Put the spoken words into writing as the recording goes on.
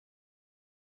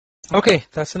Okay,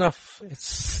 that's enough.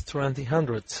 It's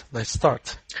 2000. Let's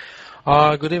start.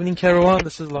 Good evening, everyone.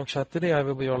 This is Longshot Diddy. I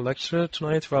will be your lecturer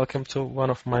tonight. Welcome to one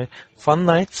of my fun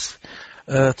nights.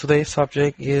 Today's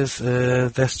subject is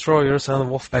destroyers and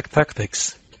Wolfpack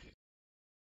tactics.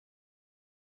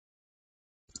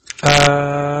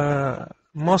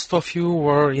 Most of you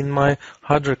were in my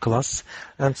Hydra class,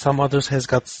 and some others has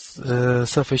got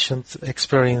sufficient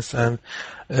experience and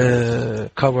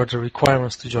covered the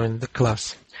requirements to join the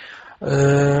class.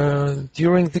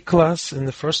 During the class, in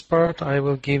the first part, I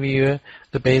will give you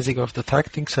the basic of the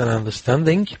tactics and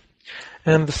understanding.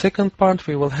 And the second part,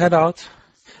 we will head out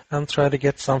and try to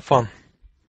get some fun.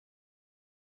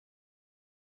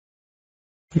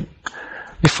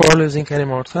 Before losing any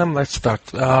more time, let's start.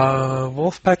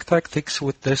 Wolfpack tactics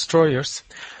with destroyers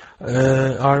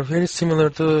are very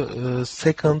similar to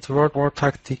Second World War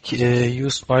tactic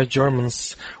used by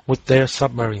Germans with their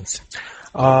submarines.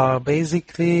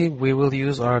 Basically, we will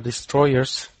use our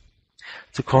destroyers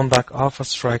to conduct alpha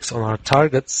strikes on our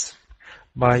targets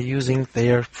by using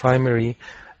their primary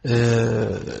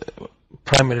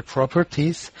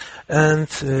properties, and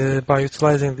by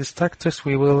utilizing these tactics,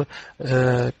 we will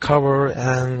cover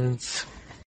and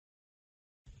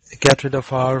get rid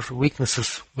of our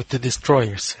weaknesses with the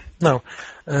destroyers. Now,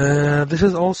 this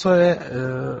is also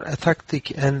a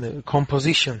tactic and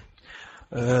composition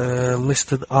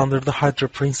listed under the Hydra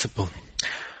principle.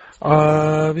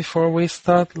 Before we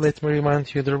start, let me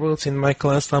remind you the rules. In my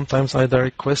class, sometimes I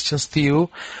direct questions to you,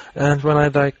 and when I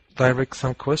direct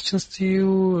some questions to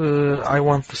you, I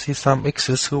want to see some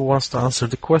X's who wants to answer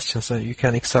the questions. So you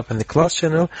can X up in the class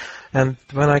channel, and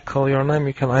when I call your name,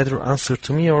 you can either answer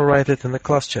to me or write it in the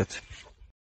class chat.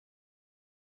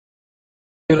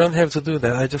 You don't have to do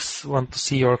that. I just want to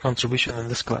see your contribution in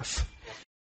this class.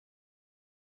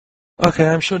 Okay,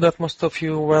 I'm sure that most of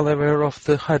you are well aware of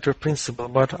the Hydra principle,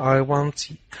 but I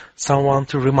want someone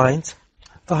to remind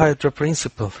the Hydra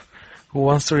principle. Who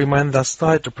wants to remind us the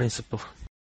Hydra principle?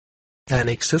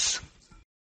 Annexes.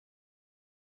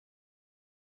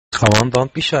 Come on,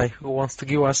 don't be shy. Who wants to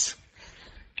give us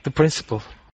the principle?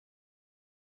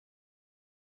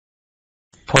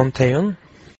 Pantheon.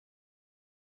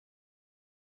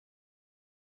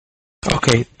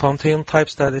 Okay, Pantheon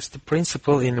types that is the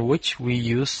principle in which we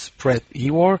use spread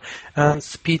EWAR and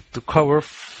speed to cover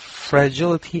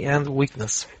fragility and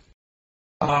weakness.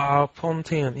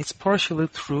 Pantheon is partially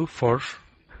true for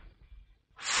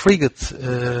frigate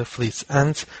fleets,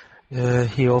 and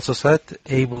he also said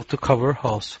able to cover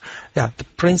hulls. Yeah, the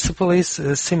principle is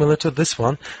similar to this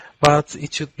one, but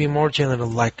it should be more general.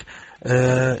 Like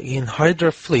in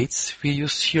Hydra fleets, we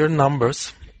use sheer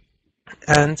numbers,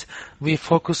 and we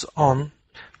focus on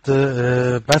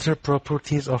the better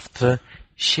properties of the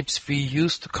ships we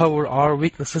use to cover our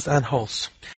weaknesses and holes.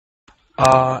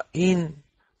 In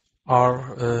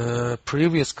our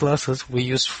previous classes, we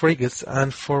use frigates,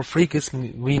 and for frigates,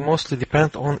 we mostly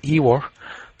depend on EWAR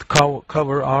to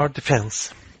cover our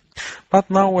defense. But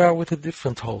now we are with a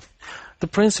different hull. The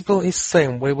principle is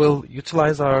same. We will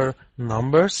utilize our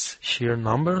numbers, sheer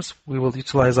numbers. We will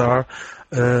utilize our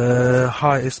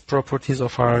highest properties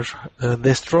of our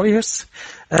destroyers,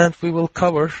 and we will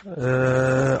cover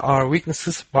our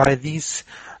weaknesses by these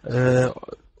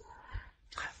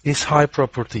high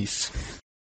properties.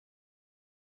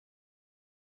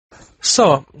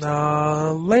 So,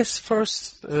 let's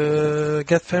first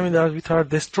get familiar with our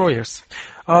destroyers.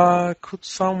 Could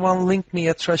someone link me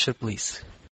a treasure, please?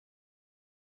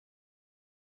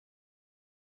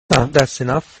 That's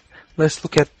enough. Let's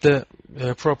look at the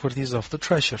properties of the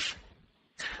treasure.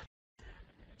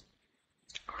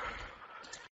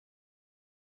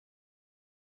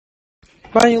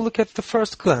 When you look at the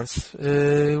first glance,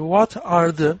 what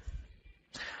are the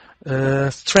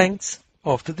strengths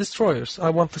of the destroyers? I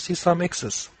want to see some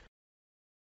X's.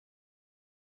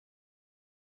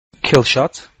 Kill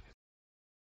shot.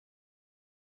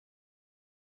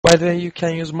 By the way, you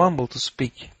can use mumble to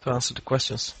speak to answer the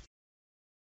questions.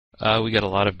 We get a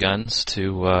lot of guns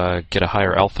to get a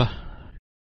higher alpha.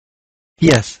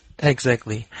 Yes,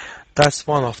 exactly. That's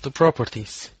one of the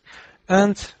properties.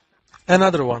 And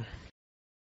another one.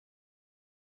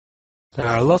 There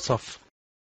are lots of.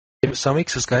 Give me some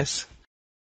X's, guys.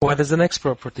 What is the next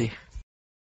property?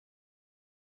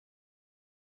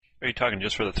 Are you talking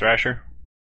just for the Thrasher?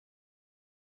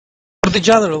 For the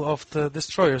general of the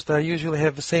destroyers, they usually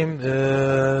have the same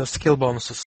skill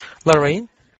bonuses. Lorraine?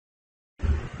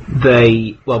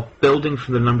 Building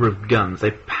from the number of guns,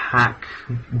 they pack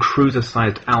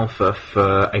cruiser-sized alpha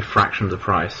for a fraction of the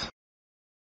price.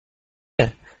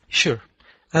 Yeah, sure.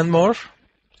 And more?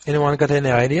 Anyone got any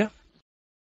idea?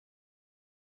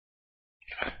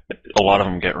 A lot of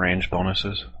them get range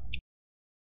bonuses.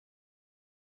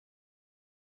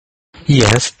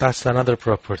 Yes, that's another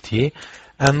property.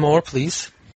 And more,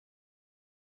 please.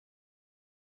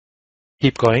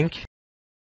 Keep going.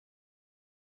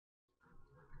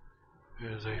 They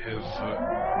have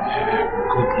a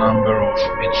good number of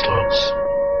win slots.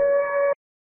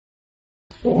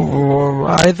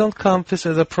 I don't count this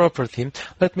as a property.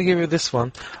 Let me give you this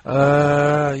one.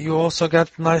 You also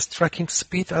get nice tracking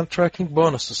speed and tracking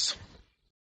bonuses.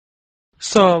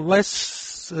 So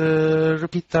let's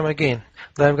repeat them again.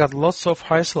 They've got lots of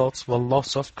high slots, well,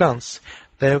 lots of guns.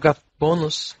 They've got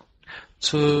bonus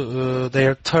to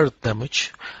their third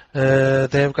damage.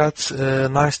 They've got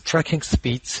nice tracking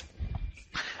speeds.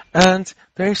 And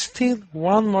there's still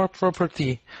one more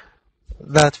property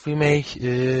that we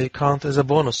may count as a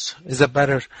bonus, is a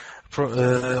better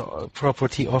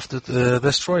property of the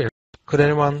destroyer. Could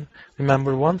anyone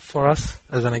remember one for us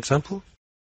as an example?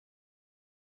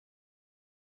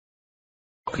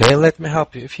 Okay, let me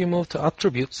help you. If you move to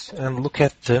attributes and look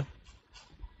at the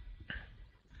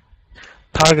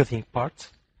targeting part,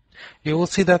 you will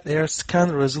see that their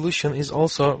scan resolution is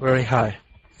also very high.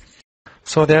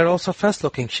 So they are also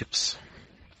fast-locking ships.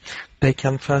 They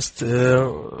can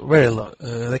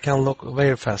they can lock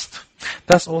very fast.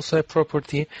 That's also a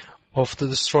property of the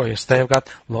destroyers. They have got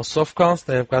lots of guns.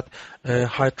 They have got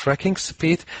high tracking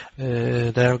speed.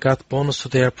 They have got bonus to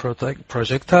their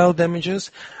projectile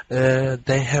damages.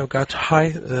 They have got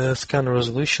high scan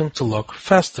resolution to lock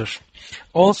faster.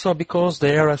 Also, because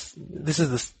they are,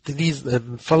 these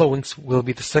followings will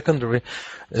be the secondary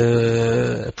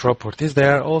properties. They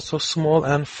are also small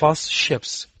and fast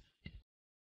ships,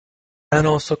 and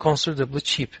also considerably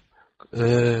cheap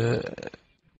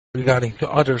regarding to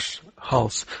other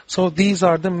hulls. So these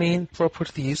are the main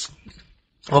properties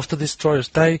of the destroyers.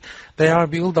 They are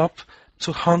built up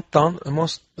to hunt down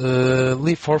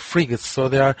mostly for frigates. So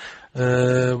they are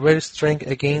very strong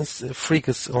against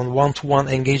frigates on one-to-one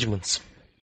engagements.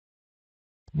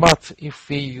 But if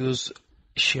we use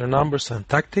sheer numbers and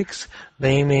tactics,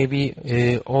 they may be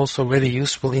also very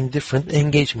useful in different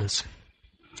engagements.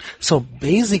 So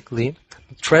basically,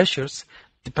 treasures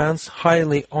depends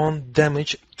highly on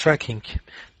damage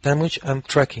and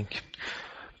tracking.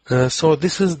 So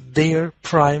this is their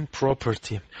prime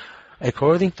property.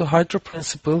 According to Hydra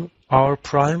principle, our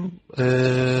prime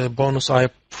bonus I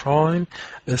prime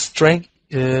strength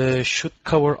should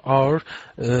cover our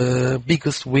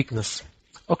biggest weakness.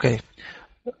 Okay,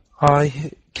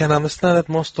 I can understand that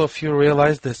most of you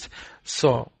realize this.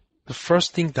 So the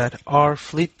first thing that our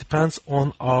fleet depends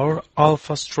on our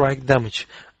alpha strike damage.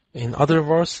 In other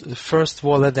words, first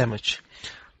volley damage.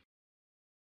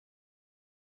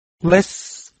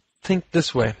 Let's think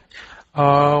this way.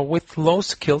 With low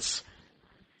skills,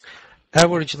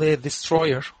 averagely a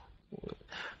destroyer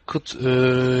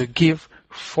could give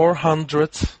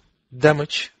 400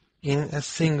 damage in a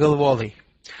single volley.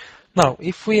 Now,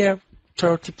 if we have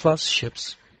 30 plus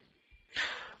ships,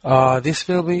 this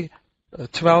will be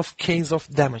 12 Ks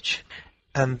of damage.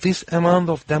 And this amount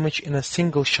of damage in a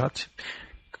single shot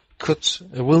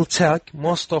will take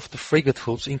most of the frigate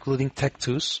hulls, including Tech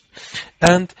 2s,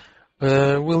 and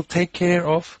will take care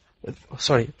of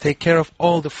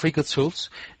all the frigate hulls,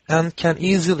 and can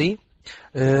easily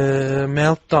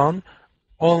melt down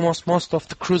almost most of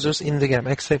the cruisers in the game,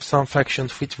 except some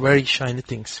factions with very shiny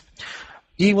things.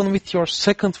 Even with your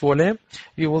second volley,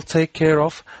 you will take care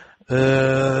of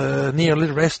nearly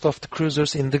the rest of the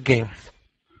cruisers in the game.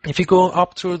 If you go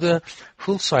up to the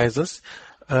hull sizes,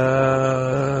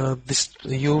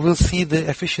 you will see the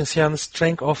efficiency and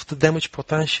strength of the damage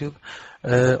potential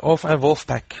of a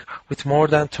Wolfpack with more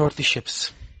than 30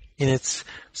 ships in its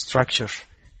structure.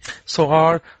 So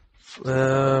our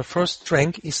first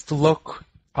strength is to lock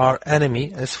our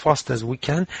enemy as fast as we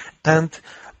can and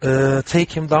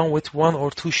take him down with 1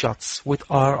 or 2 shots with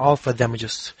our alpha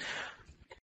damages.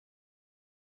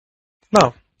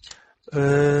 Now,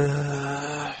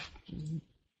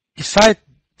 beside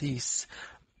these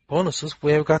bonuses,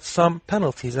 we have got some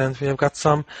penalties and we have got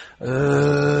some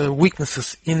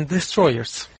weaknesses in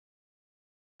destroyers.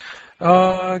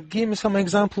 Give me some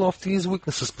example of these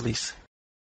weaknesses, please.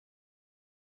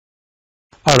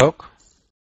 Alok?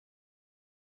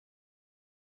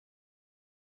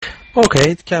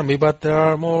 Okay, it can be, but there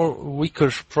are more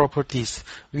weaker properties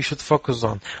we should focus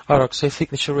on. Alok, say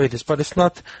signature radius, but it's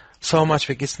not so much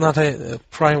weak. It's not a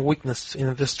prime weakness in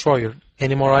a destroyer.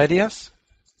 Any more ideas?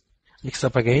 Mix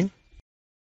up again.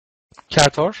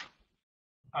 Kator?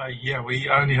 Yeah, we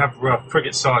only have a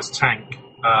frigate-sized tank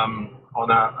on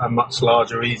a much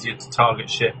larger, easier-to-target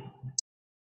ship.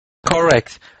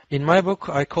 Correct. In my book,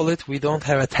 I call it we don't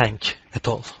have a tank at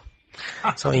all.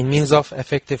 So in means of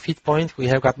effective hit point, we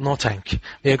have got no tank.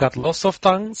 We have got lots of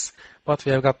tanks, but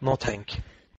we have got no tank.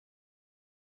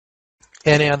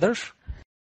 Any other?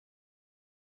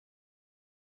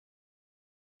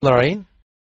 Lorraine?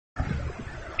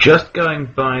 Just going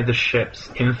by the ship's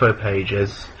info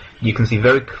pages, you can see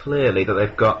very clearly that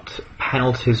they've got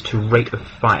penalties to rate of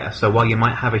fire. So while you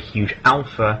might have a huge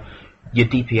alpha, your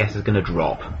DPS is going to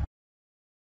drop.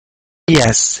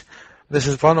 Yes. This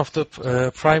is one of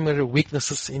the primary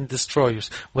weaknesses in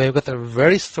destroyers. We've got a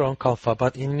very strong alpha,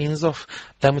 but in means of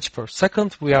damage per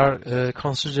second, we are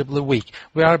considerably weak.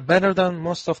 We are better than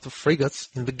most of the frigates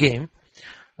in the game,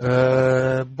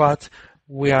 but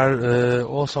we are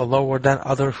also lower than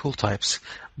other hull types.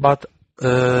 But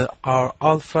our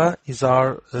alpha is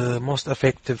our most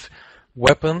effective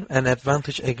weapon and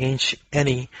advantage against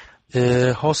any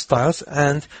hostiles,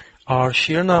 and our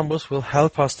sheer numbers will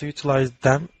help us to utilize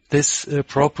this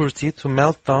property to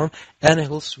melt down any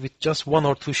hulls with just 1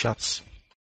 or 2 shots.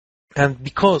 And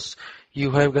because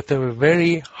you have got a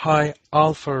very high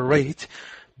alpha rate,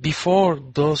 before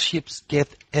those ships get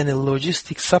any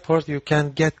logistic support, you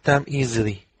can get them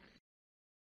easily.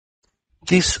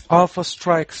 This alpha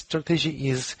strike strategy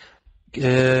is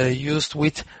used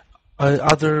with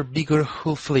other bigger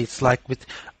hull fleets, like with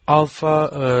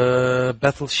alpha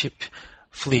battleship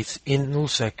fleets in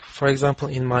nullsec. For example,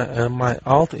 in my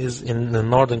alt is in the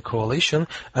Northern Coalition,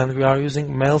 and we are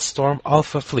using Maelstrom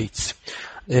alpha fleets.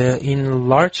 In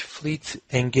large fleet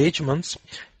engagements,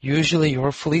 usually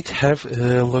your fleet have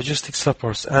logistic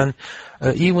supports, and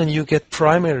even you get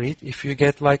primary, if you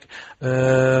get like 8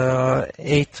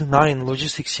 to 9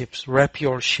 logistic ships,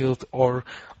 rapier, shield, or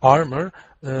armor,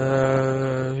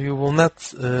 you will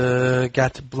not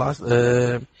get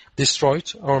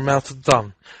destroyed or melted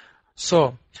down.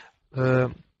 So,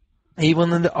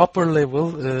 even in the upper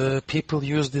level, people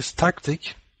use this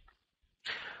tactic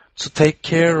to take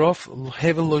care of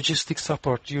heavy logistic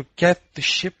support. You get the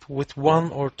ship with 1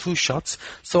 or 2 shots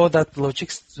so that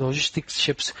logistic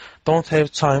ships don't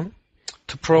have time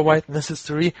to provide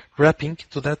necessary wrapping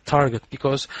to that target,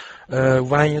 because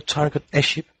when you target a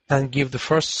ship and give the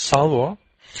first salvo,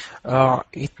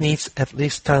 it needs at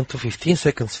least 10 to 15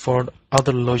 seconds for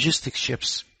other logistic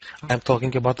ships. I'm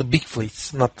talking about the big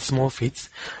fleets, not the small fleets.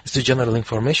 It's the general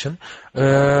information.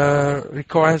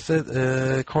 Requires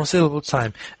a considerable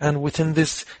time. And within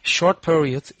this short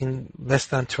period, in less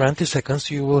than 20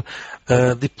 seconds, you will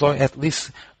deploy at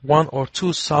least 1 or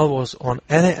 2 salvos on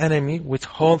any enemy with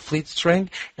whole fleet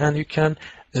strength, and you can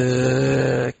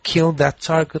kill that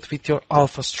target with your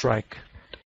alpha strike.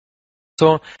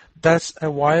 So that's a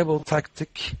viable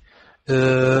tactic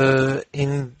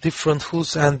in different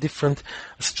hulls and different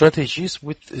strategies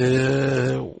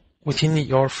within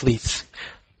your fleets.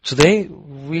 Today,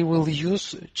 we will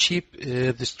use cheap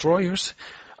destroyers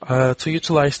to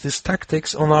utilize these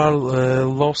tactics on our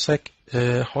low-sec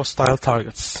hostile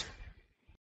targets.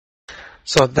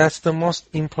 So that's the most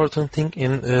important thing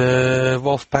in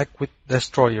Wolfpack with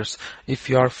destroyers. If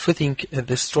you are fitting a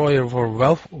destroyer for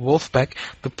Wolfpack,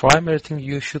 the primary thing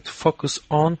you should focus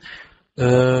on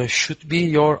should be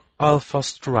your alpha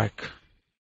strike.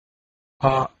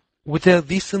 With a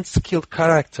decent skilled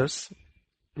characters,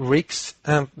 rigs,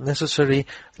 and necessary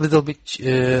little bit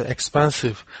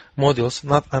expensive modules,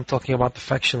 I'm talking about the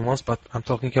faction ones, but I'm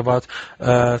talking about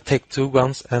Tech 2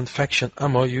 guns and faction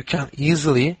ammo, you can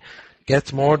easily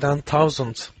get more than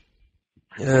 1,000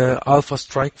 alpha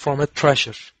strike from a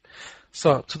treasure.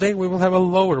 So today we will have a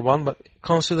lower one, but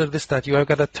consider this, that you have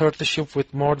got a 30 ship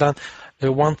with more than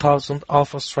 1,000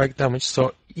 alpha strike damage.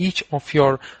 So each of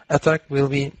your attack will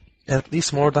be at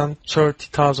least more than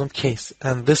 30,000 Ks,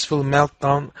 and this will melt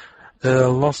down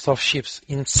lots of ships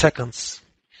in seconds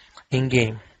in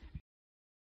game.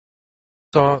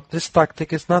 So this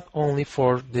tactic is not only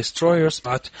for destroyers,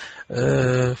 but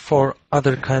for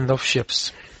other kind of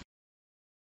ships.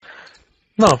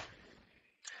 Now,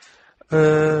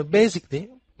 basically,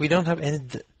 we don't have any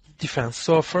defense.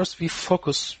 So first we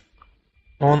focus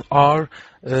on our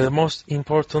most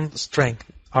important strength,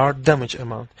 our damage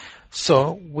amount.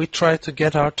 So we try to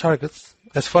get our targets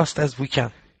as fast as we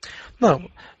can. Now,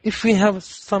 if we have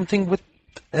something with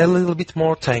a little bit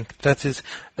more tank, that is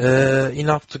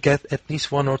enough to get at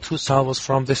least 1 or 2 salvos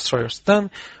from destroyers,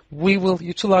 then we will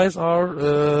utilize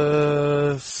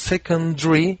our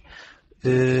secondary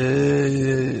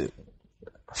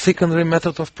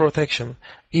method of protection,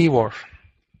 E-War.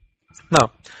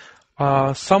 Now,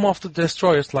 some of the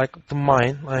destroyers, like the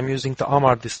mine, I'm using the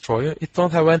Amar destroyer, it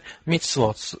don't have a mid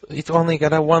slot. It only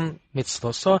got a 1 mid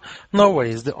slot. So no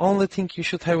worries. The only thing you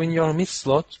should have in your mid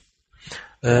slot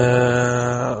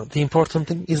The important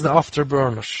thing is the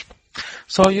afterburner.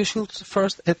 So you should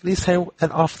first at least have an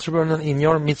afterburner in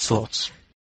your mid slots.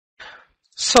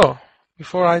 So,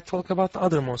 before I talk about the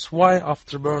other modes, why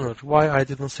afterburner? Why I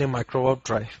didn't say micro warp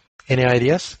drive? Any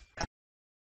ideas?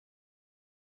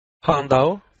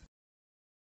 Handao?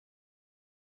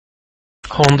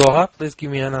 Hondoa, please give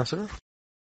me an answer.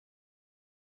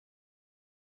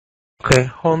 Okay,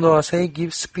 Hondoa say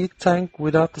give speed tank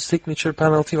without the signature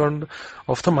penalty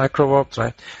of the micro warp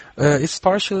drive. It's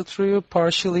partially true,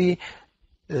 partially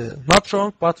not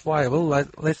wrong, but viable.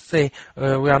 Let's say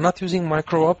we are not using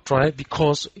micro warp drive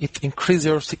because it increases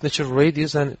your signature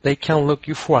radius and they can look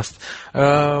you fast.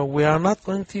 We are not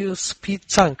going to use speed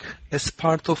tank as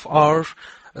part of our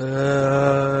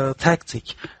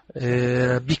tactic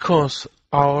because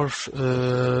our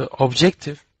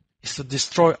objective is to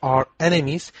destroy our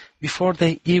enemies before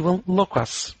they even lock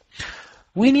us.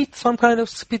 We need some kind of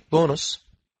speed bonus,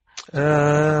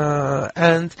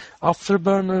 and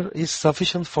afterburner is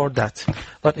sufficient for that.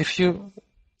 But if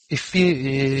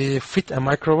we fit a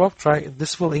micro warp drive,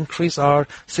 this will increase our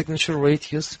signature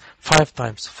radius 5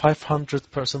 times,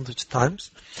 500% times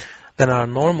than our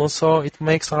normal, so it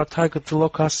makes our target to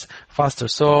lock us faster.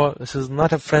 So this is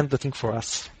not a friendly thing for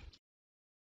us.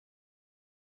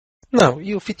 Now,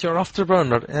 you fit your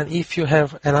afterburner, and if you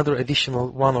have another additional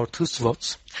 1 or 2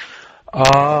 slots,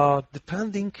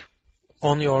 depending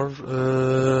on your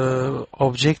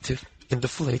objective in the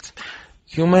fleet,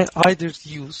 you may either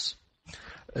use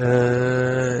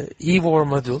E-war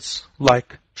modules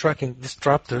like tracking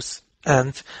disruptors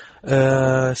and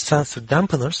sensor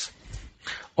dampeners,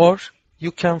 or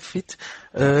you can fit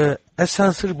a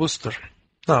sensor booster.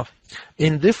 Now,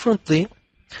 indifferently,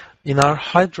 in our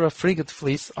Hydra frigate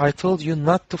fleets, I told you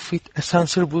not to fit a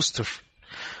sensor booster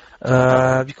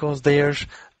because their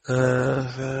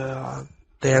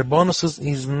bonuses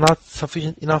is not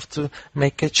sufficient enough to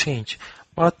make a change.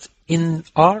 But in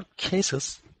our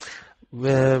cases,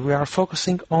 we are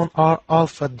focusing on our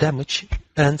alpha damage,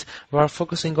 and we are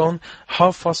focusing on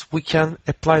how fast we can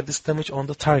apply this damage on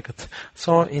the target.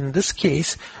 So in this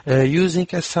case, using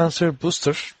a sensor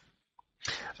booster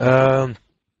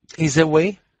is a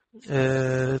way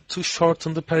to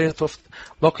shorten the period of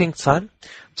locking time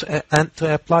and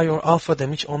to apply your alpha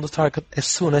damage on the target as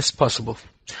soon as possible.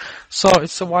 So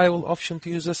it's a viable option to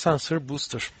use a sensor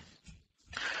booster.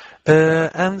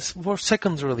 And for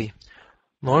secondarily,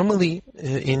 normally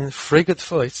in frigate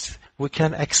fleets, we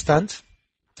can extend,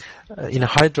 in a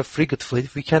Hydra frigate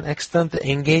fleet, we can extend the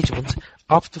engagement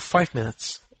up to 5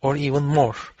 minutes or even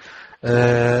more.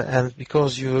 And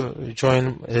because you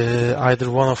join either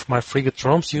one of my frigate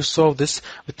ROMs, you saw this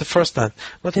with the first time.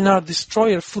 But in our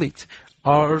destroyer fleet,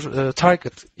 our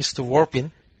target is to warp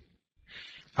in.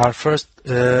 Our first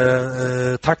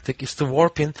tactic is to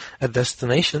warp in a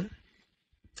destination,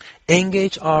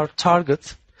 engage our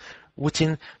target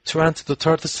within 20 to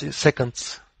 30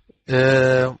 seconds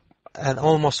and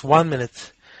almost 1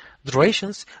 minute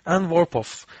durations, and warp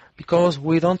off, because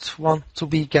we don't want to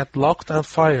get locked and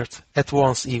fired at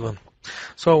once even.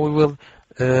 So we will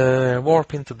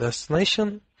warp into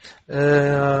destination,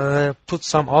 put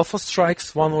some alpha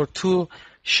strikes, 1 or 2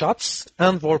 shots,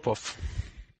 and warp off.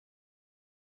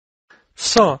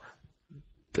 So,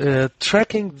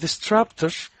 tracking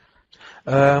disruptor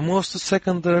moves to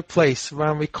secondary place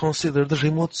when we consider the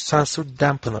remote sensor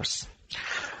dampeners.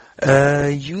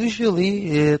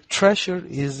 Usually, Treasure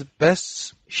is the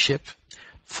best ship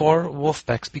for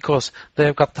Wolfpacks because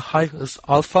they've got the highest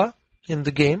alpha in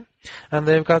the game, and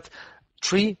they've got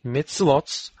 3 mid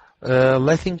slots,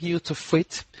 letting you to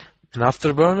fit an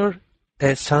afterburner,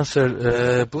 a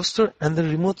sensor booster, and a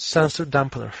remote sensor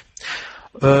dampener.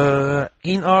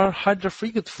 In our Hydra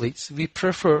frigate fleets, we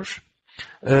prefer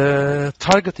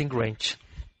targeting range,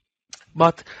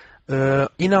 but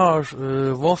in our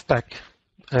Wolfpack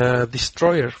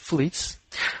destroyer fleets,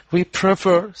 we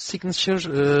prefer signature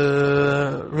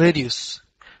radius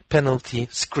penalty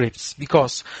scripts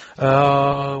because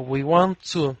we want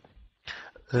to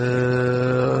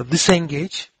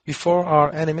disengage before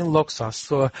our enemy locks us.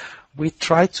 So we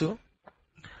try to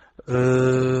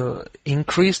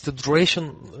increase the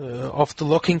duration of the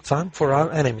locking time for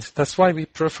our enemies. That's why we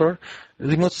prefer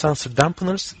remote sensor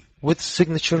dampeners with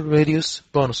signature radius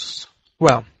bonuses.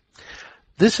 Well,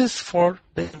 this is for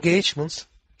the engagements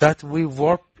that we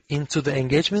warp into the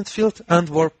engagement field and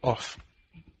warp off.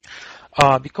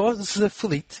 Because this is a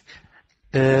fleet,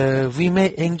 we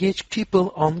may engage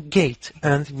people on gate,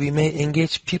 and we may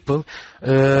engage people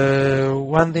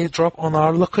when they drop on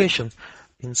our location.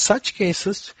 In such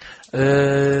cases,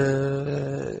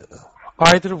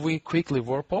 either we quickly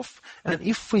warp off, and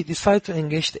if we decide to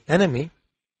engage the enemy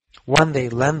when they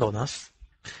land on us,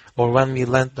 or when we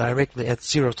land directly at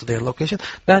 0 to their location,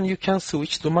 then you can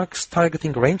switch to max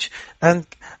targeting range and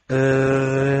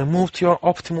move to your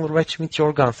optimal range with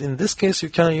your guns. In this case, you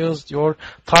can use your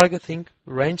targeting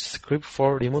range script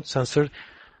for remote sensor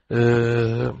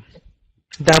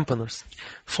dampeners.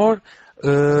 For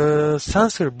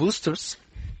sensor boosters,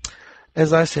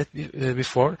 as I said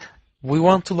before, we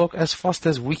want to lock as fast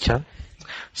as we can.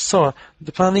 So,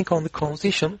 depending on the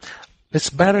condition, it's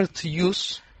better to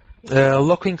use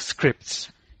locking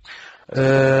scripts,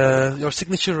 your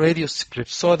signature radius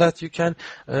scripts, so that you can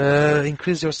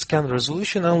increase your scan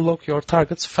resolution and lock your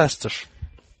targets faster.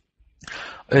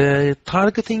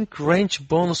 Targeting range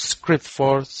bonus script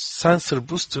for sensor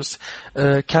boosters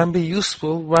can be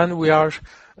useful when we are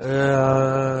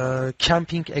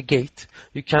camping a gate.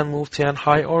 You can move to a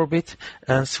high orbit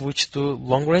and switch to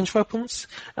long range weapons,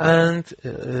 and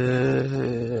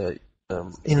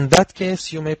in that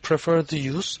case, you may prefer to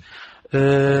use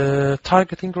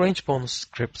targeting range bonus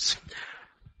scripts.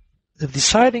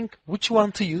 Deciding which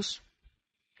one to use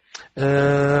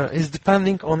is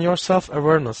depending on your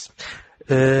self-awareness.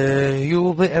 You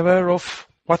will be aware of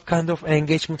what kind of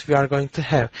engagement we are going to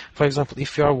have. For example,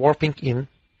 if you are warping in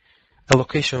a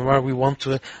location where we want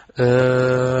to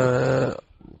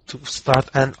start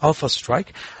an alpha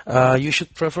strike, you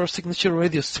should prefer signature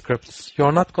radius scripts.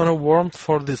 You're not going to warm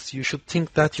for this. You should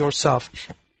think that yourself.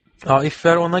 If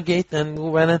you're on a gate and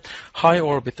move in a high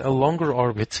orbit, a longer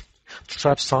orbit, to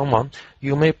trap someone,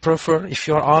 you may prefer, if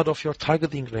you're out of your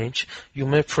targeting range, you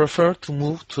may prefer to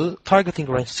move to targeting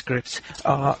range scripts.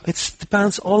 It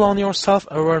depends all on your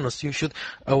self-awareness. You should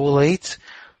evaluate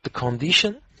the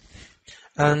condition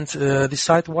and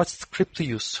decide what script to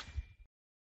use.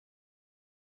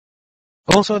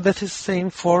 Also, that is same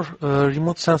for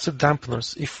remote sensor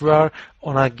dampeners. If we are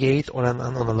on a gate or on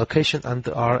a location and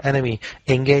our enemy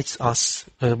engages us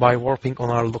by warping on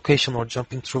our location or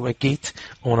jumping through a gate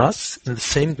on us in the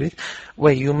same grid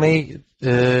way,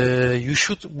 you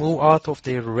should move out of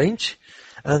their range,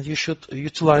 and you should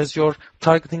utilize your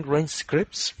targeting range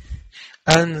scripts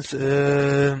and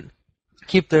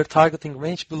keep their targeting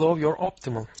range below your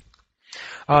optimal.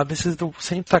 This is the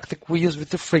same tactic we use with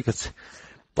the frigates,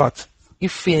 but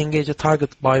if we engage a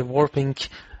target by warping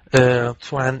to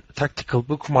an tactical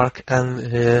bookmark and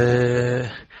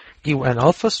give an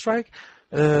alpha strike,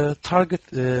 target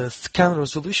scan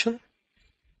resolution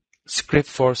script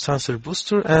for sensor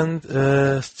booster and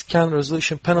scan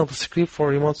resolution penalty script for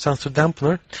remote sensor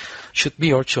dampener should be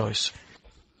your choice.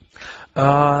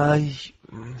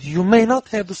 You may not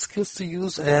have the skills to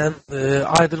use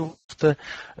either the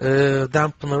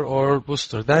dampener or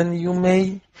booster. Then you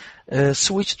may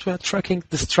switch to a tracking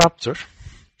disruptor.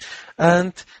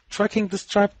 And tracking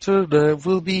disruptor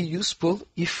will be useful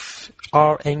if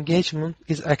our engagement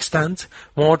is extended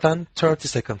more than 30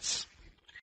 seconds.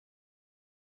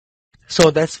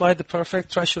 So that's why the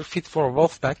perfect treasure fit for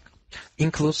Wolfpack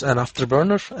includes an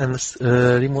afterburner and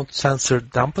a remote sensor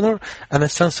dampener and a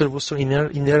sensor booster in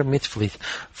their mid fleet.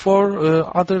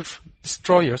 For other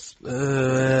destroyers,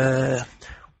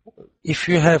 if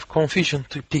you have confusion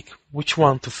to pick which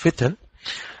one to fit in,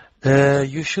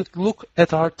 you should look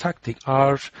at our tactic.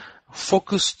 Our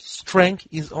focused strength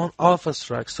is on alpha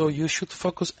strike, so you should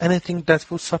focus anything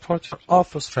that will support your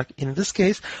alpha strike. In this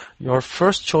case, your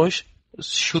first choice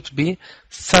should be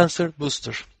sensor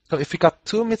booster. So if you got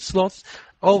 2 mid slots,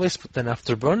 always put an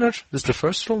afterburner. This is the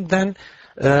first rule. Then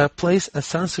place a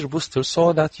sensor booster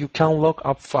so that you can lock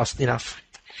up fast enough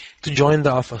to join the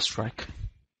alpha strike.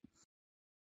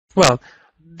 Well,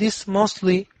 this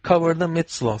mostly cover the mid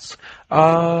slots.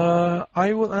 I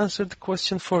will answer the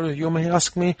question for you. You may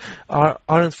ask me,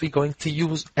 aren't we going to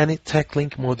use any tech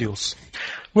link modules?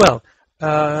 Well,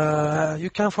 you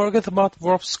can forget about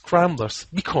warp scramblers,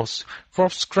 because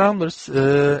warp scramblers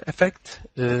affect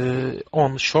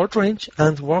on short range,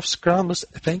 and warp scramblers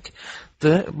affect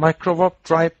the micro warp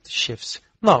drive shifts.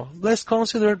 Now, let's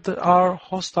consider our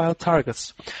hostile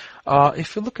targets.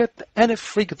 If you look at any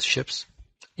frigate ships,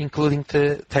 including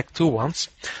the Tech 2 ones,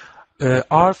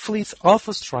 our fleet's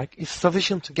alpha strike is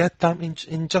sufficient to get them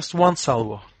in just one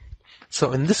salvo.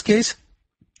 So in this case,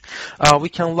 we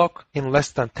can lock in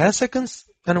less than 10 seconds,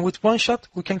 and with one shot,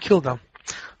 we can kill them.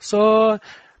 So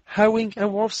having a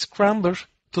warp scrambler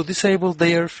to disable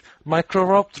their micro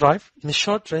warp drive in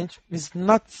short range is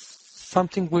not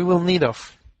something we will need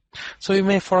of. So you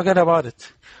may forget about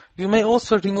it. You may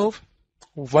also remove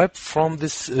web from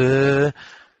this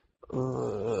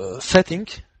setting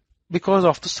because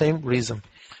of the same reason.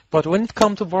 But when it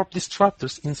comes to warp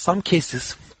disruptors, in some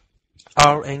cases,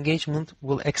 our engagement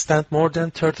will extend more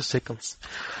than 30 seconds.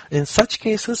 In such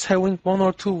cases, having 1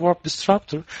 or 2 warp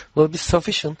disruptor will be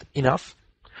sufficient enough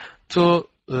to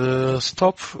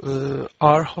stop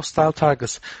our hostile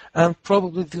targets, and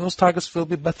probably those targets will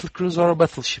be battle cruisers or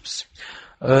battleships.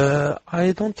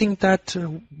 I don't think that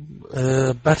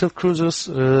battle cruisers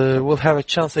will have a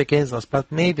chance against us,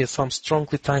 but maybe some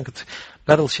strongly tanked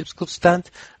battleships could stand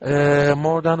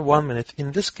more than 1 minute.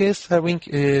 In this case, having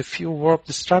a few warp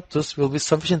disruptors will be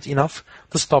sufficient enough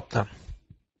to stop them.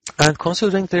 And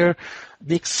considering their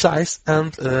big size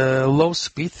and low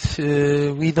speed,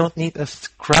 we don't need a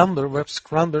scrambler, warp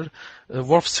scrambler, and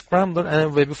a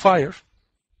webifier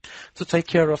to take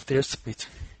care of their speed.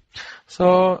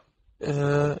 So,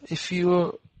 if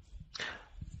you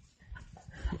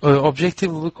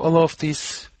objectively look all of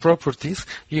these properties,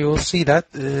 you will see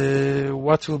that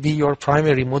what will be your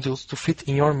primary modules to fit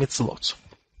in your mid slots.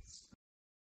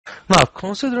 Now,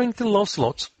 considering the low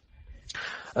slots,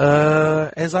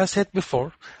 as I said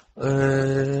before,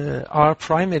 our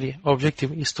primary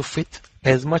objective is to fit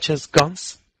as much as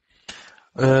guns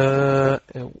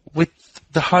with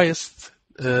the highest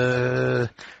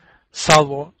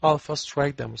salvo alpha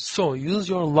strike damage. So use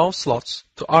your low slots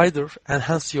to either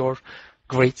enhance your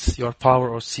grids, your power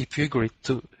or CPU grid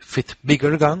to fit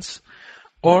bigger guns,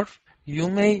 or you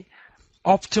may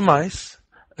optimize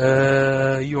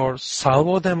your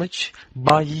salvo damage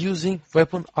by using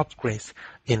weapon upgrades.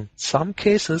 In some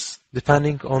cases,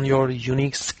 depending on your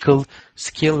unique skill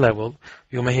level,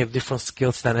 you may have different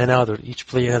skills than another. Each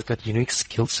player has got unique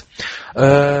skills.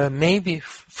 Maybe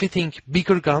fitting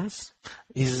bigger guns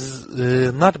is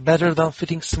not better than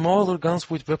fitting smaller guns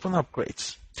with weapon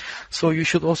upgrades. So you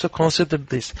should also consider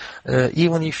this.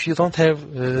 Even if you don't have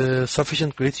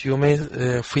sufficient grid, you may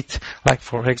fit, like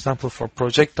for example, for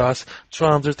projectiles,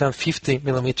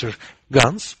 250mm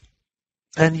guns,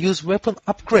 and use weapon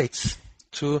upgrades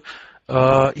to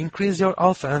increase your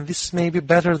alpha. And this may be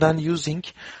better than using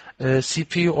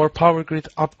CPU or power grid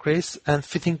upgrades and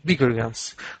fitting bigger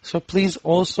guns. So please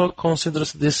also consider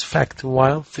this fact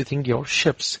while fitting your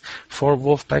ships for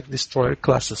Wolfpack destroyer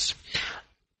classes.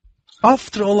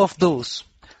 After all of those,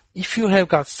 if you have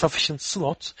got sufficient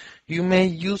slots, you may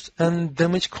use a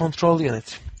damage control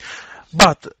unit.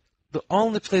 But the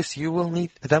only place you will need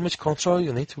a damage control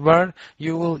unit where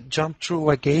you will jump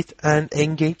through a gate and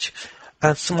engage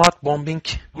a smart bombing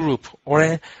group or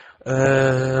a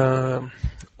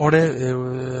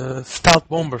stealth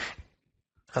bomber.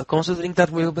 Considering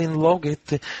that we will be in low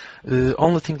gate, the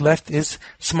only thing left is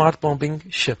smart bombing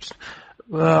ships.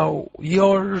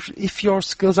 If your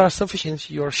skills are sufficient,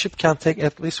 your ship can take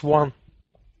at least one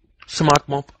smart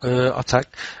bomb attack,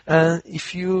 and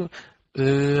if you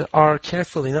are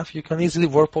careful enough, you can easily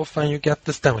warp off when you get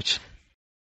this damage.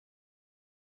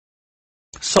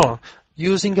 So,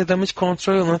 using a damage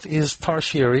control unit is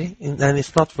tertiary and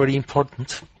it's not very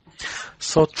important.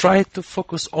 So try to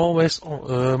focus always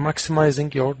on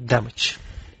maximizing your damage.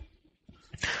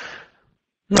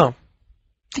 Now,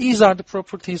 these are the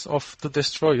properties of the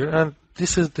destroyer, and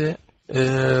this is the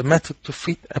method to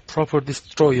fit a proper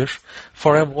destroyer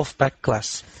for a Wolfpack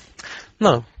class.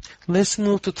 Now, let's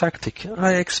move to tactic.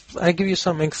 I give you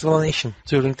some explanation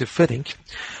during the fitting,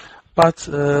 but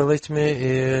let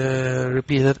me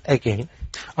repeat it again.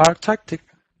 Our tactic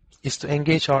is to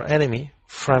engage our enemy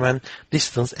from a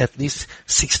distance at least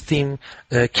 16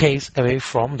 k's away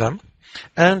from them,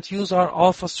 and use our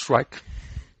alpha strike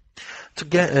to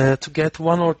get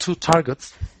 1 or 2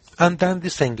 targets, and then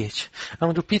disengage.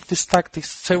 And repeat this tactic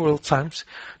several times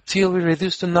till we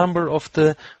reduce the number of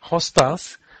the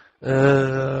hostiles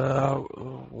to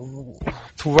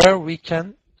where we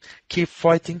can keep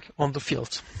fighting on the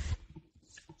field.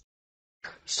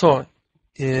 So,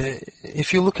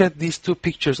 if you look at these two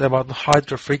pictures about the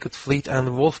Hydra frigate fleet and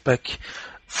Wolfpack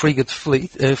frigate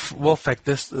fleet, Wolfpack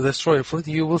destroyer fleet,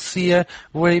 you will see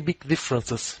very big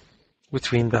differences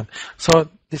between them. So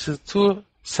this is two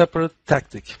separate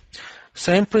tactics.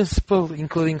 Same principle,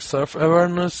 including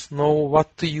self-awareness, know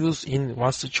what to use in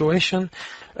what situation,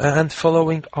 and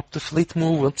following up the fleet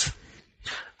movement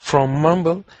from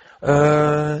Mumble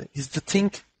is the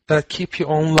thing that keep you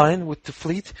online with the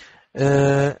fleet,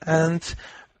 and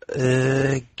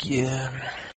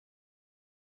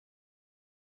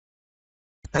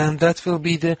that will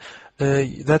be the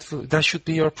that should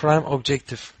be your prime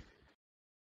objective.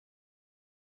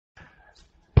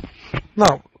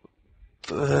 Now,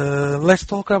 let's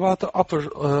talk about the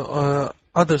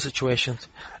other situations.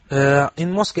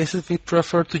 In most cases, we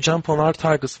prefer to jump on our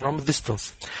targets from a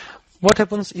distance. What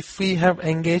happens if we have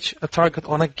engaged a target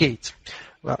on a gate?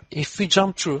 Well, if we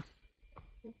jump through,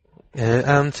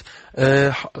 and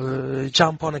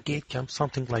jump on a gate camp,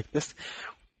 something like this.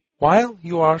 While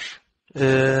you are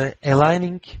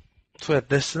aligning to a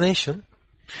destination,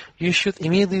 you should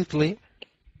immediately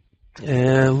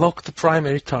lock the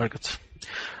primary target.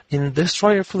 In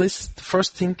Destroyer Fleets, the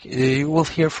first thing you will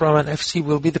hear from an FC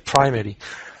will be the primary.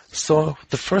 So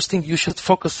the first thing you should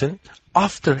focus in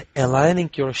after aligning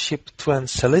your ship to an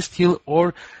celestial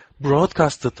or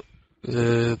broadcasted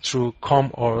through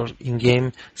COM or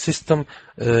in-game system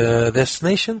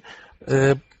destination,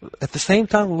 at the same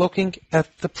time looking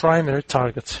at the primary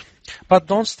target. But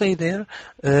don't stay there.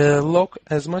 Lock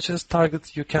as much as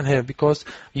target you can have, because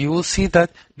you will see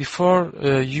that before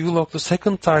you lock the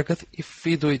second target, if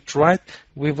we do it right,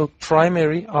 we will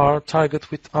primary our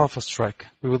target with Alpha Strike.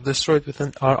 We will destroy it with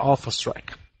our Alpha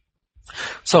Strike.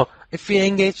 So if we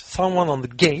engage someone on the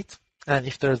gate, and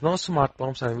if there is no smart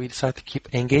bombs and we decide to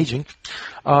keep engaging,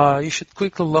 you should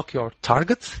quickly lock your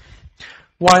target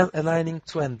while aligning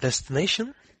to a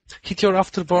destination. Hit your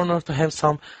afterburner to have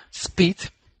some speed,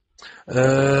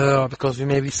 because you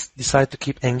maybe decide to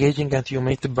keep engaging and you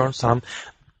may to burn some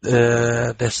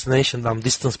destination, some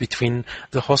distance between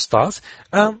the hostiles,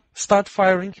 and start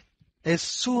firing as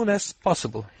soon as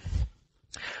possible.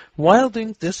 While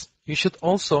doing this, you should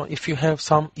also, if you have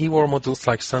some E-war modules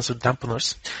like sensor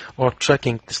dampeners or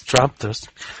tracking disruptors,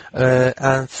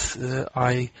 and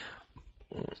I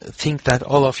think that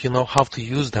all of you know how to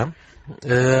use them,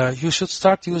 you should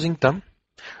start using them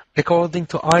according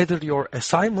to either your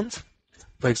assignment,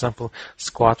 for example,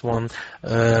 Squad 1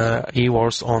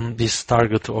 E-Wars on this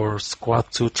target, or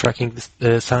Squad 2 tracking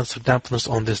sensor dampeners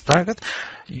on this target,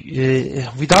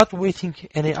 without waiting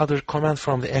any other command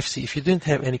from the FC. If you didn't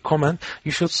have any command,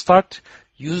 you should start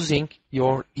using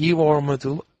your E-War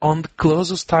module on the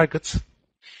closest targets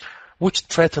which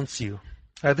threatens you.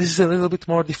 This is a little bit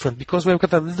more different, because we've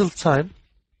got a little time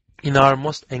in our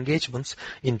most engagements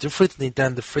in differently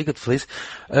than the frigate fleet.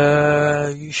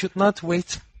 You should not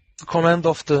wait the command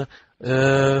of the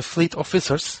fleet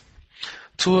officers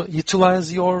to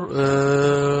utilize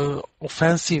your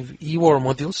offensive E-War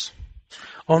modules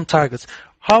on targets.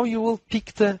 How you will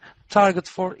pick the target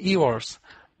for E-Wars?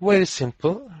 Very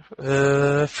simple.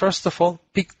 First of all,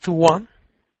 pick the one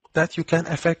that you can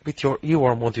affect with your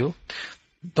E-War module.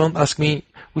 Don't ask me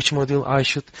which module I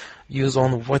should use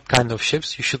on what kind of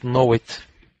ships. You should know it.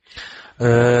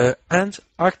 And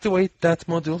activate that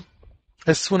module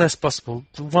as soon as possible.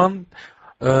 The one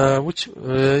which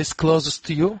is closest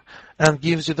to you and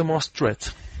gives you the most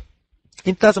threat.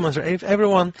 It doesn't matter if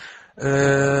everyone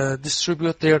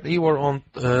distribute their E-War on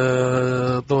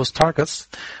those targets.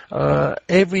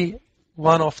 Every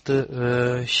one of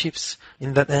the ships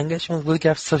in that engagement will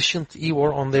get sufficient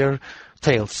E-War on their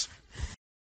tails.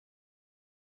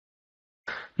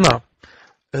 Now,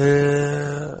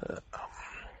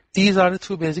 these are the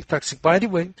two basic tactics. By the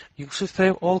way, you should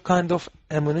have all kind of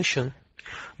ammunition,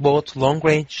 both long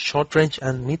range, short range,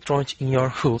 and mid range in your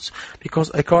hulls, because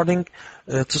according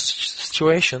to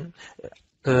situation,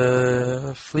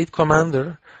 fleet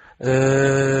commander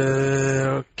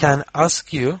can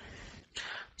ask you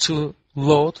to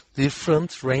load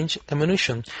different range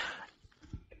ammunition.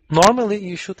 Normally,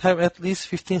 you should have at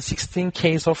least 15-16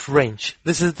 Ks of range.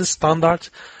 This is the standard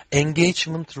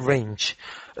engagement range.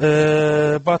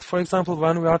 But for example,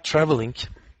 when we are traveling,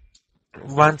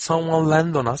 when someone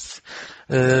lands on us,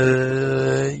 you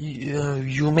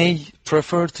may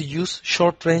prefer to use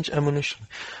short range ammunition.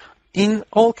 In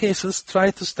all cases,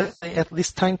 try to stay at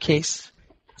least 10 Ks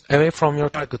away from your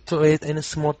target to avoid any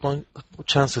small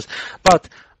chances. But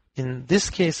in these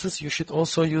cases, you should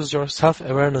also use your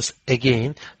self-awareness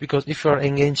again, because if you are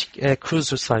engaging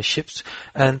cruiser-sized ships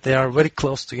and they are very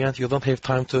close to you and you don't have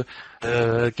time to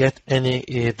get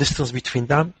any distance between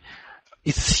them,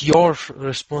 it's your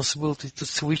responsibility to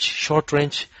switch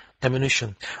short-range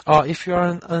ammunition. If you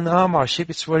are an armor ship,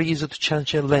 it's very easy to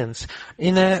change your lens.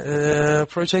 In a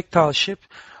projectile ship,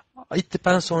 it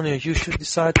depends on you. You should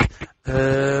decide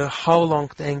how long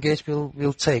the engagement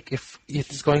will take. If it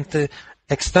is going to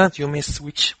extent, you may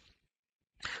switch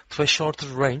to a shorter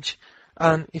range,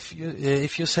 and if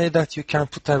you say that you can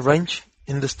put a range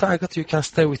in this target, you can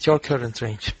stay with your current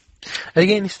range.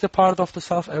 Again, it's the part of the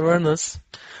self-awareness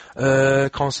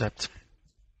concept.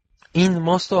 In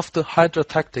most of the Hydra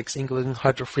tactics, including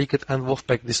Hydra Frigate and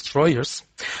Wolfpack destroyers,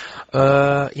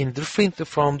 in different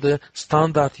from the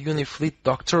standard E-UNI fleet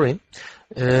doctrine,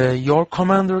 your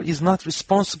commander is not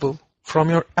responsible from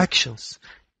your actions.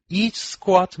 Each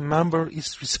squad member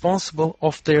is responsible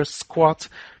of their squad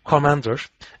commander,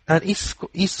 and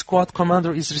each squad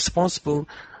commander is responsible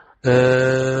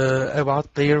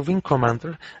about their wing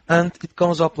commander, and it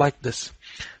goes up like this.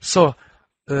 So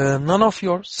none of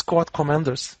your squad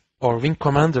commanders or wing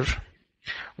commander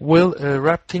will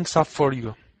wrap things up for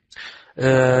you,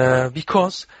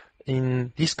 because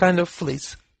in this kind of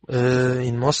fleets,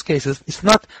 in most cases, it's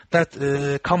not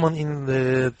that common in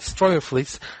the destroyer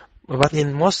fleets, but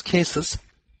in most cases,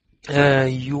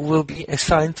 you will be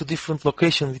assigned to different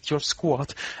locations with your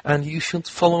squad, and you should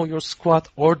follow your squad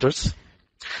orders,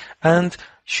 and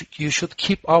you should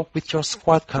keep up with your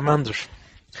squad commander.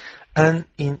 And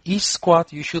in each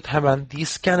squad, you should have an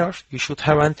D-scanner, you should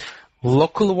have an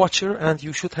local watcher, and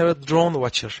you should have a drone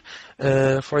watcher.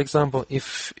 For example,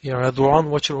 if you're a drone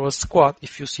watcher or a squad,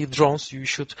 if you see drones, you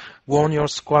should warn your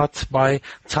squad by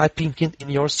typing it in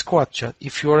your squad chat.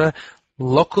 If you're a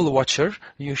local watcher,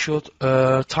 you should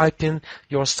type in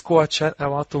your squad chat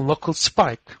about the local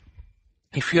spike.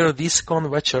 If you're a discon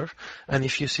watcher, and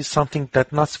if you see something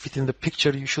that not fit in the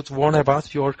picture, you should warn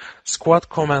about your squad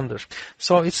commander.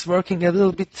 So it's working a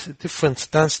little bit different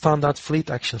than standard fleet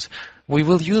actions. We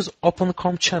will use open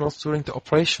comm channels during the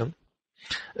operation,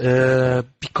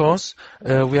 because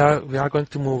we are going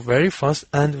to move very fast,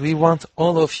 and we want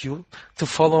all of you to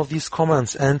follow these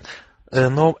commands and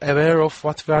know aware of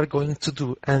what we are going to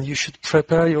do, and you should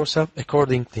prepare yourself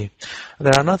accordingly.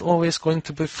 There are not always going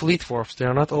to be fleet warps. There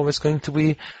are not always going to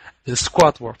be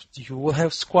squad warps. You will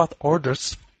have squad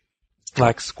orders,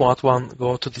 like squad 1,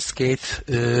 go to this gate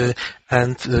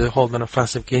and hold an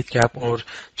offensive gate gap or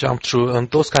jump through, and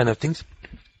those kind of things.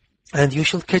 And you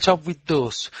should catch up with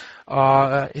those.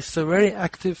 It's a very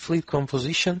active fleet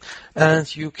composition,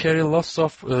 and you carry lots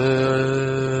of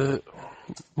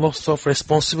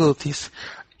responsibilities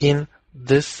in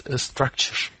this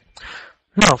structure.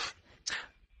 Now,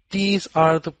 these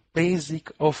are the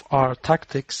basic of our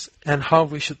tactics and how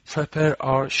we should prepare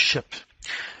our ship.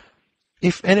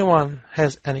 If anyone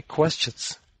has any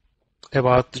questions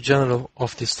about the general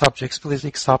of these subjects, please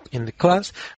mix up in the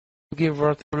class. Give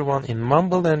word to everyone in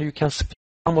Mumble, and you can speak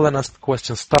Mumble and ask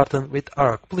questions, starting with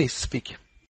Arok. Please speak.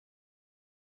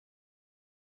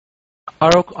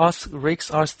 Arok asks, rigs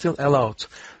are still allowed.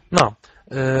 Now,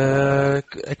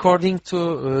 according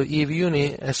to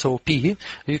E-UNI SOP,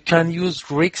 you can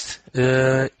use rigs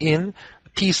in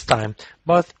peacetime.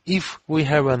 But if we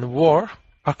have a war,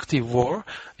 active war,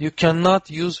 you cannot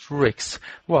use rigs.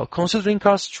 Well, considering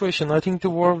our situation, I think the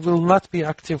war will not be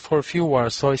active for a few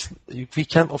hours, so we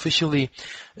can officially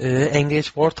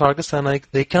engage war targets, and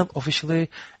they can't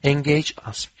officially engage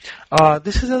us.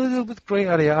 This is a little bit gray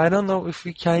area. I don't know if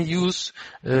we can use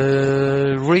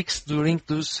rigs during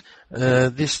this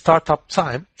startup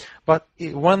time, but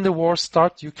when the war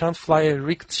starts, you can't fly a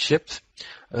rigged ship.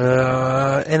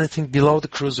 Anything below the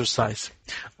cruiser size.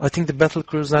 I think the battle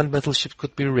cruiser and battleship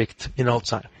could be rigged in all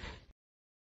time.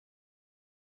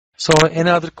 So, any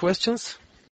other questions?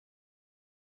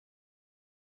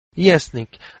 Yes,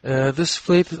 Nick. This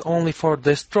fleet is only for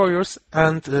destroyers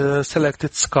and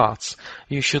selected scouts.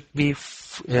 You should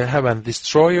have a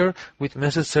destroyer with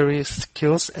necessary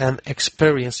skills and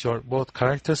experience, your both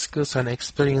character skills and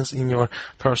experience in your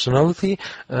personality,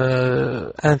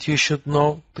 and you should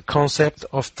know the concept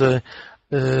of the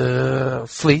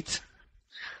fleet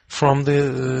from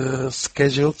the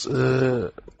scheduled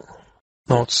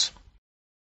notes.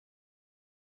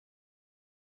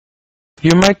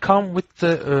 You might come with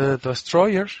the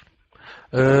destroyer,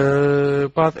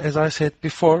 but as I said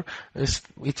before,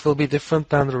 it will be different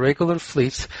than the regular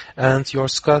fleets, and your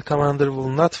squad commander will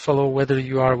not follow whether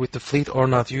you are with the fleet or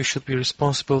not. You should be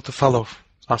responsible to follow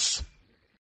us.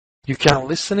 You can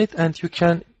listen it, and you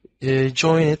can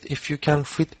join it if you can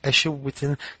fit a ship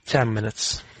within 10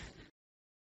 minutes.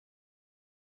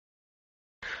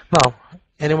 Now,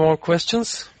 any more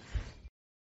questions?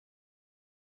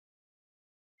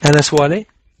 Anas Wale?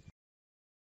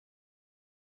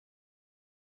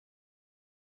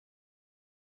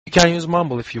 You can use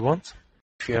Mumble if you want,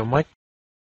 if you have mic.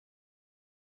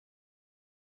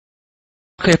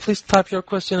 Okay, please type your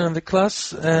question in the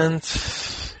class, and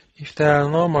if there are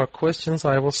no more questions,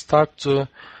 I will start to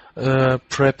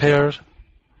prepare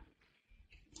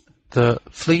the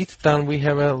fleet. Then we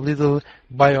have a little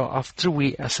bio after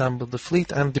we assemble the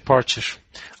fleet and departure.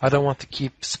 I don't want to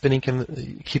keep you spinning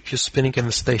in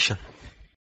the station.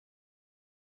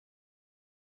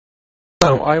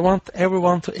 So I want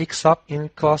everyone to X up in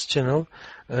class channel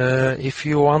if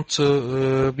you want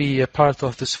to be a part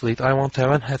of this fleet. I want to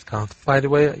have a head count. By the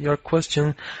way, your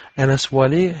question, Anas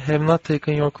Wali, have not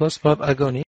taken your class, but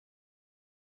Agoni.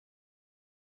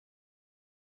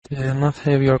 Not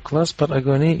have your class, but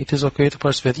Agoni, it is okay to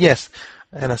participate. Yes,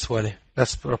 Anas Wali,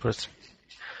 that's appropriate.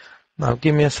 Now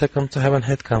give me a second to have a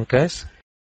head count, guys.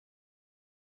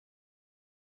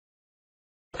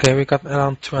 Okay, we got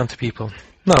around 20 people.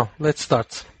 Now, let's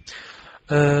start.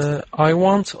 I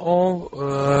want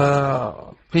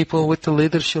all people with the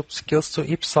leadership skills to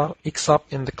X up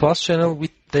in the class channel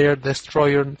with their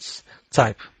destroyers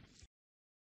type.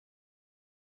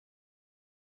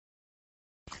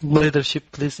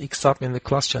 Leadership, please X up in the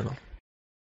class channel.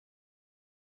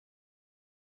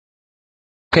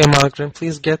 Okay, Malgrim,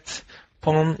 please get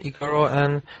Pon, Igaro,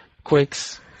 and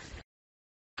Quakes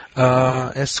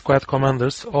as squad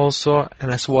commanders, also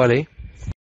and as Wally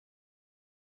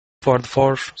for the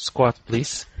 4 squad,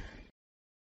 please.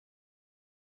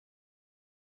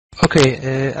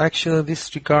 Okay, actually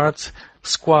this regards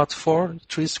squad 4.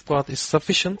 3 squad is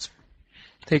sufficient.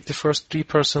 Take the first 3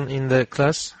 person in the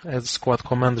class as squad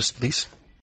commanders, please.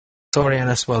 Sorry, and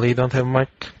as well, you don't have mic.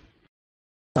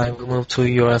 I will move to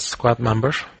you as squad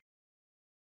member.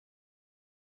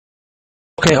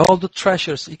 Okay, all the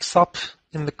trashers, X up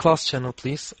in the class channel,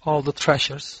 please. All the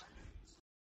trashers.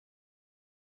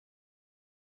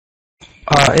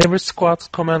 Every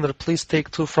squad commander, please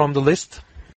take 2 from the list.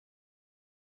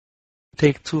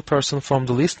 Take 2 person from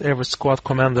the list. Every squad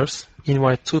commanders,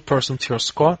 invite 2 person to your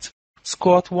squad.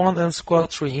 Squad 1 and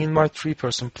squad 3, invite 3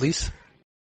 person, please.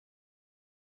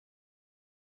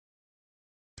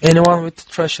 Anyone with the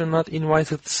treasure not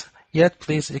invited yet,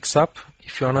 please X up.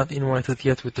 If you are not invited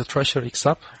yet with the treasure, X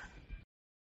up.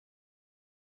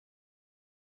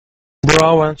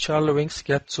 Bravo and Charlie Wings,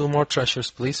 get 2 more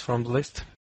treasures, please, from the list.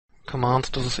 Command,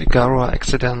 this is Igaro. I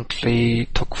accidentally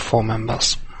took 4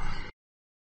 members.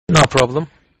 No problem.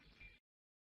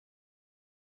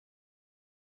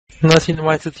 Not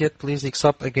invited yet, please X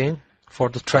up again for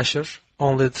the treasure.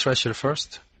 Only the treasure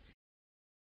first.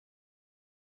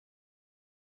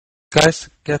 Guys,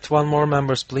 get 1 more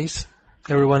members, please.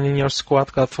 Everyone in your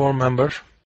squad got 4 members.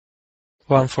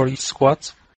 1 for each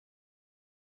squad.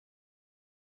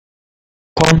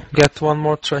 Get 1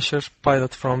 more treasure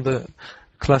pilot from the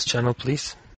class channel,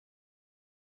 please.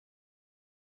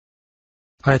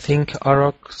 I think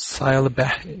Arok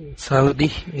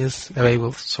Salbi is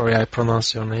available. Sorry, I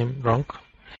pronounced your name wrong.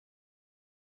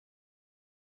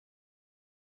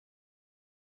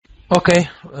 Okay,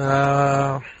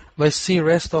 let's see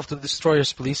rest of the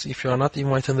destroyers, please. If you are not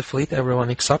invited in the fleet,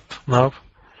 everyone X up now.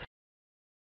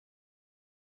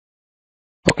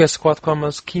 Okay, squad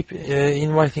commanders, keep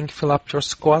inviting, fill up your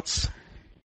squads.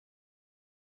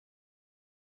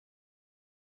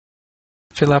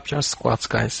 Fill up your squads,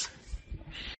 guys.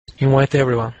 Invite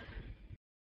everyone.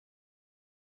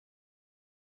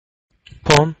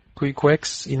 Pon, Quick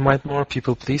Wax, invite more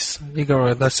people, please.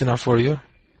 Igor, that's enough for you.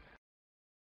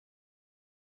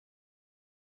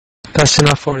 That's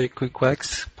enough for you, Quick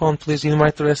Wax. Pon, please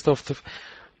invite the rest of the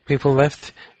people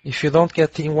left. If you don't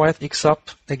get the invite, X up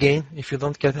again. If you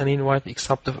don't get an invite, X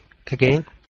up again.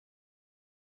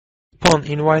 Pon,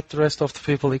 invite the rest of the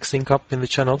people Xing up in the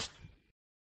channel.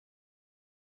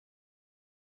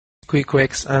 Quick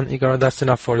Wax and Igor, that's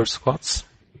enough for your squads.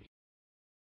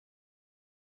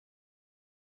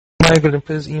 Michael,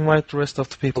 please invite the rest of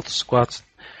the people to squad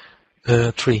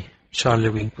 3. Charlie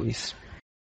Wing, please.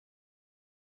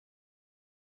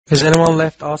 Is anyone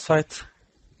left outside?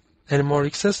 Any more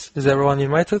X's? Is everyone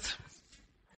invited?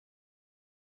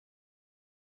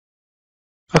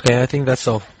 Okay, I think that's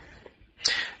all.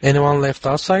 Anyone left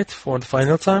outside for the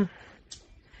final time?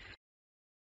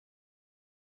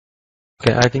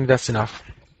 Okay, I think that's enough.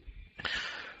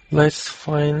 Let's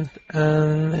find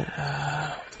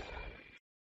a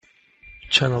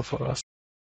channel for us.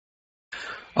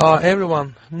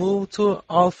 Everyone, move to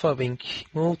Alpha Wing.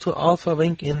 Move to Alpha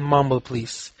Wing in Mumble,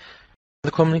 please.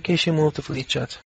 The communication, move to Fleet Chat.